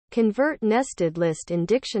Convert nested list in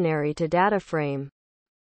dictionary to dataframe.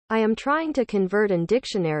 I am trying to convert an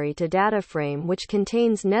dictionary to dataframe which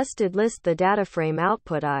contains nested list. The dataframe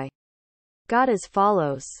output I got as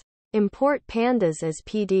follows. Import pandas as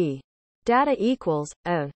PD. Data equals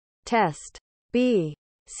a test B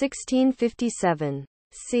 1657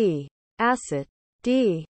 C asset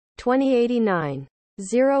D 2089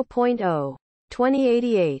 0.0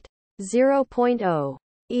 2088 0.0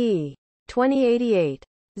 E 2088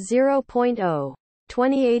 0.0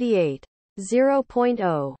 2088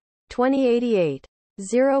 0.0 2088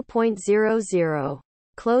 0.00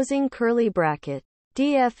 closing curly bracket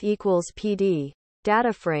df equals PD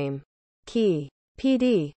dataframe key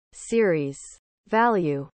PD series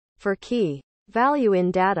value for key value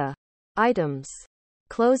in data items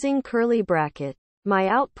closing curly bracket. My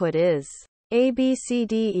output is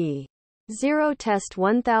ABCDE 0 test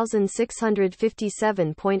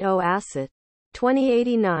 1657.0 asset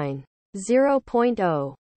 2089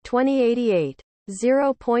 0.0 2088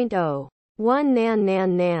 0.0 1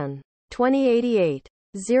 nan 2088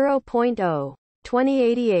 0.0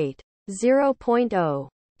 2088 0.0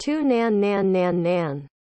 2 nan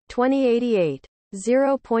 2088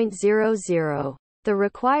 0.00. The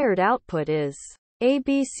required output is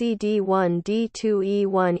ABCD1 D2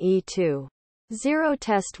 E1 E2 0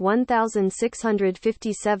 test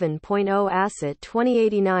 1657.0 asset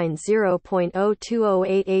 2089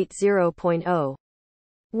 0.02088 0.0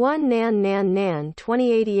 1 nan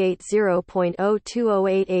 2088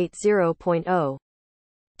 0.02088 0.0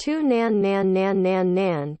 2 nan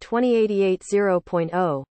 2088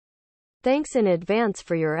 0.0. Thanks in advance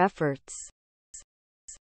for your efforts.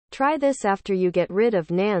 Try this after you get rid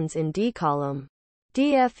of nans in D column.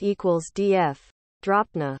 df equals df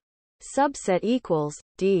dropna subset equals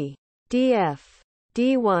D df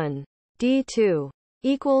D1 D2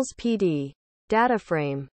 equals PD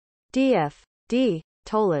dataframe df D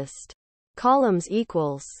tolist columns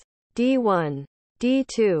equals D1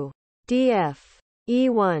 D2 df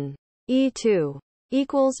E1 E2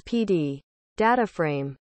 equals PD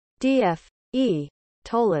dataframe df E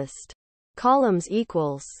tolist columns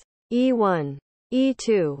equals E1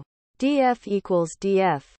 E2 df equals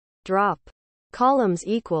df drop columns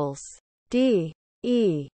equals D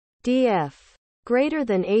E df greater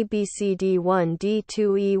than ABCD1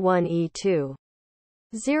 D2 E1 E2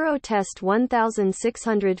 0 test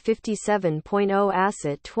 1657.0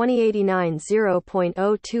 asset 2089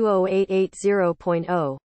 0.02088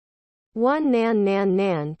 0.0 1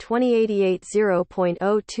 nan 2088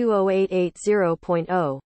 0.02088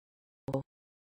 0.0